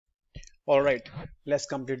Alright, let's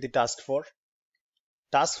complete the task 4.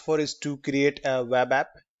 Task 4 is to create a web app.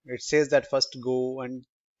 It says that first go and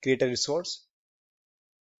create a resource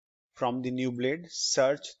from the new blade,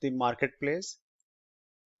 search the marketplace,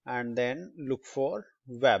 and then look for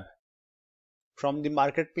web. From the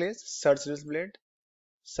marketplace, search this blade,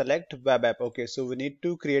 select web app. Okay, so we need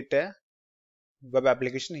to create a web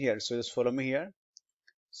application here. So just follow me here.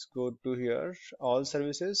 Let's go to here, all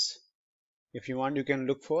services. If you want, you can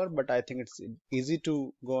look for, but I think it's easy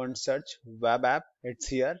to go and search web app. It's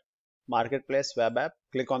here, marketplace web app.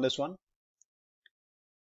 Click on this one.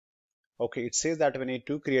 Okay, it says that we need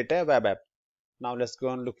to create a web app. Now let's go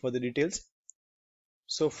and look for the details.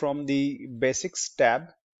 So from the basics tab,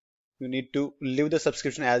 you need to leave the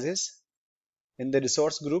subscription as is. In the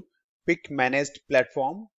resource group, pick managed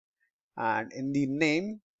platform, and in the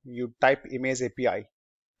name you type image API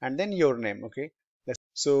and then your name. Okay,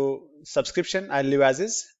 so subscription I'll leave as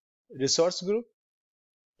is. Resource group,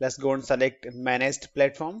 let's go and select managed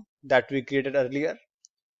platform that we created earlier.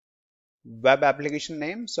 Web application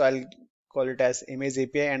name, so I'll call it as image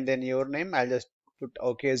API, and then your name I'll just put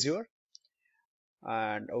OK Azure.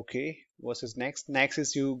 And okay, what is next? Next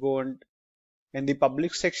is you go and in the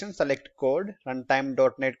public section select code,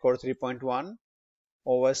 runtime.NET Core 3.1,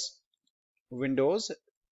 OS Windows,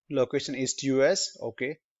 location East US.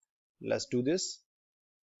 Okay, let's do this.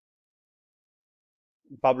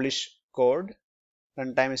 Publish code,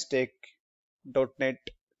 runtime stack.NET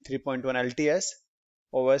 3.1 LTS,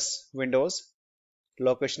 OS Windows,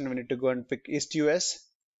 location we need to go and pick East US,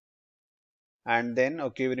 and then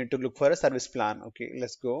okay, we need to look for a service plan. Okay,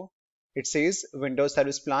 let's go. It says Windows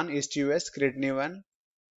service plan East US, create new one,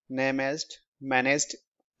 name as managed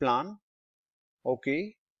plan.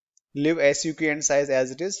 Okay, leave SUK and size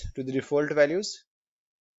as it is to the default values.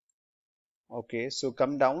 Okay, so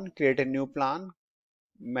come down, create a new plan,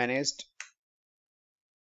 managed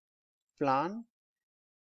plan,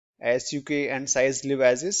 SUK and size leave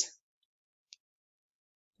as is.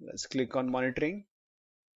 Let's click on monitoring.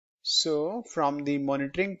 So from the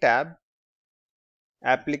monitoring tab,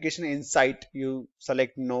 application insight, you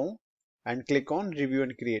select no and click on review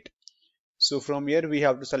and create. So from here we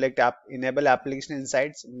have to select enable application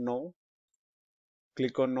insights, no,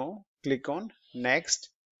 click on no, click on next,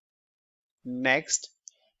 next.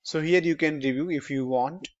 So here you can review if you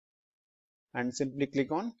want and simply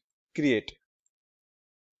click on create,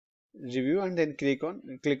 review, and then click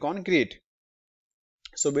on create.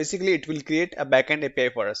 So basically it will create a backend API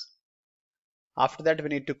for us. After that we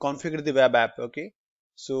need to configure the web app. Okay,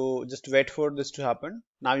 so just wait for this to happen.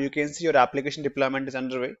 Now you can see your application deployment is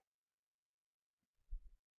underway.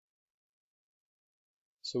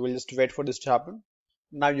 So we'll just wait for this to happen.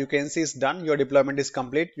 Now you can see it's done. Your deployment is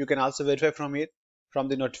complete. You can also verify from here, from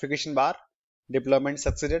the notification bar, deployment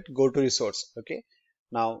succeeded, go to resource. Okay,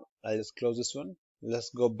 now I'll just close this one.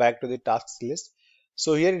 Let's go back to the tasks list.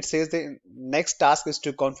 So here it says the next task is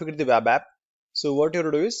to configure the web app. So what you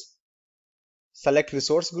have to do is select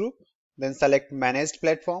resource group, then select managed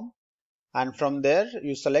platform, and from there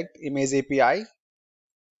you select image API,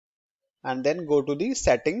 and then go to the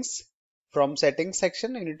settings. From settings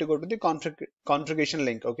section you need to go to the configuration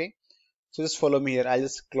link. Okay, so just follow me here. I'll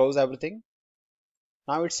just close everything.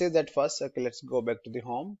 Now it says that first, okay, let's go back to the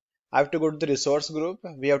home. I have to go to the resource group.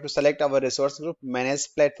 We have to select our resource group, manage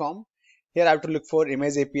platform. Here I have to look for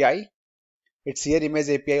image API. It's here, image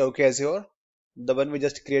API, okay, Azure, the one we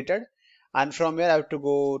just created. And from here I have to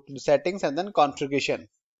go to the settings and then configuration.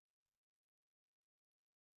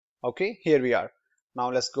 Okay, here we are.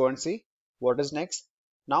 Now let's go and see what is next.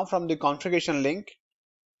 Now from the configuration link,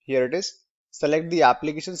 here it is, select the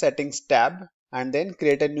application settings tab and then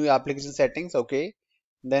create a new application settings. Okay,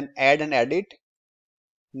 then add and edit.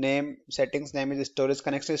 Name, settings name is storage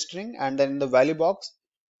connection string, and then in the value box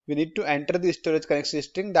we need to enter the storage connection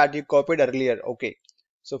string that you copied earlier. Okay,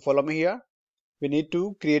 so follow me here. We need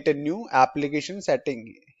to create a new application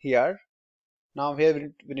setting here. Now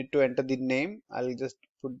here we need to enter the name. I'll just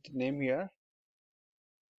put the name here.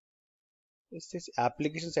 This is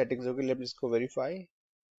application settings. Okay, let me just go verify.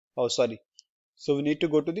 Oh, sorry. So we need to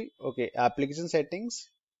go to the application settings.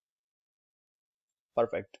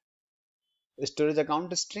 Perfect. Storage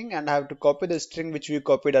account string, and I have to copy the string which we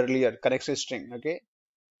copied earlier, connection string. Okay,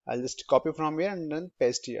 I'll just copy from here and then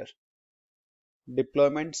paste here.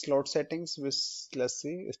 Deployment slot settings with, let's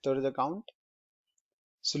see, storage account.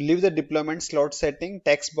 So leave the deployment slot setting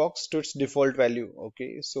text box to its default value.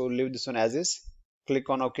 Okay, so leave this one as is. Click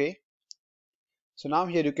on OK. So now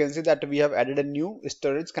here you can see that we have added a new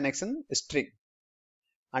storage connection string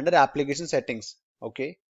under application settings.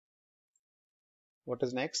 Okay, what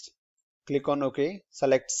is next? Click on OK,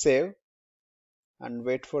 select save, and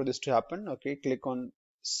wait for this to happen. Okay, click on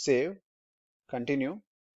save, continue.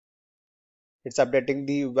 It's updating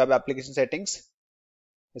the web application settings.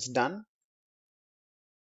 It's done.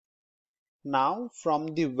 Now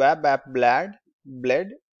from the web app blade,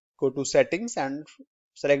 go to settings and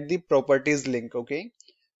select the properties link. Okay,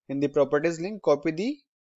 in the properties link, copy the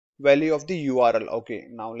value of the URL. Okay,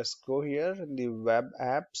 now let's go here in the web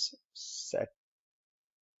apps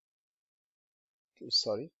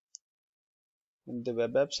in the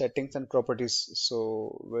web app settings and properties.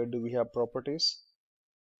 So where do we have properties?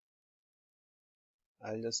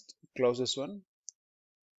 I'll just close this one.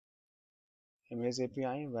 Image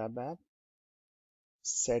API, web app,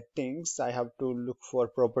 settings. I have to look for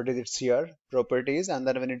properties. It's here, properties, and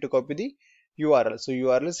then we need to copy the URL. So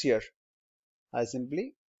URL is here. I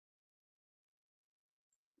simply,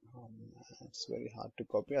 it's very hard to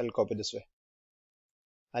copy. I'll copy this way.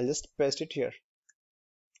 I'll just paste it here.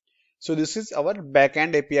 So this is our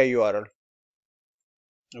backend API URL.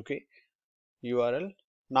 Okay, URL.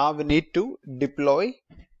 Now we need to deploy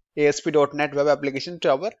ASP.NET Web Application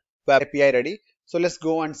to our web API ready. So let's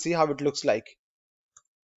go and see how it looks like.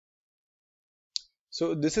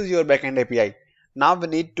 So this is your backend API. Now we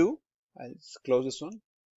need to, I'll close this one,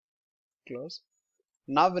 close.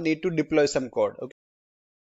 Now we need to deploy some code. Okay.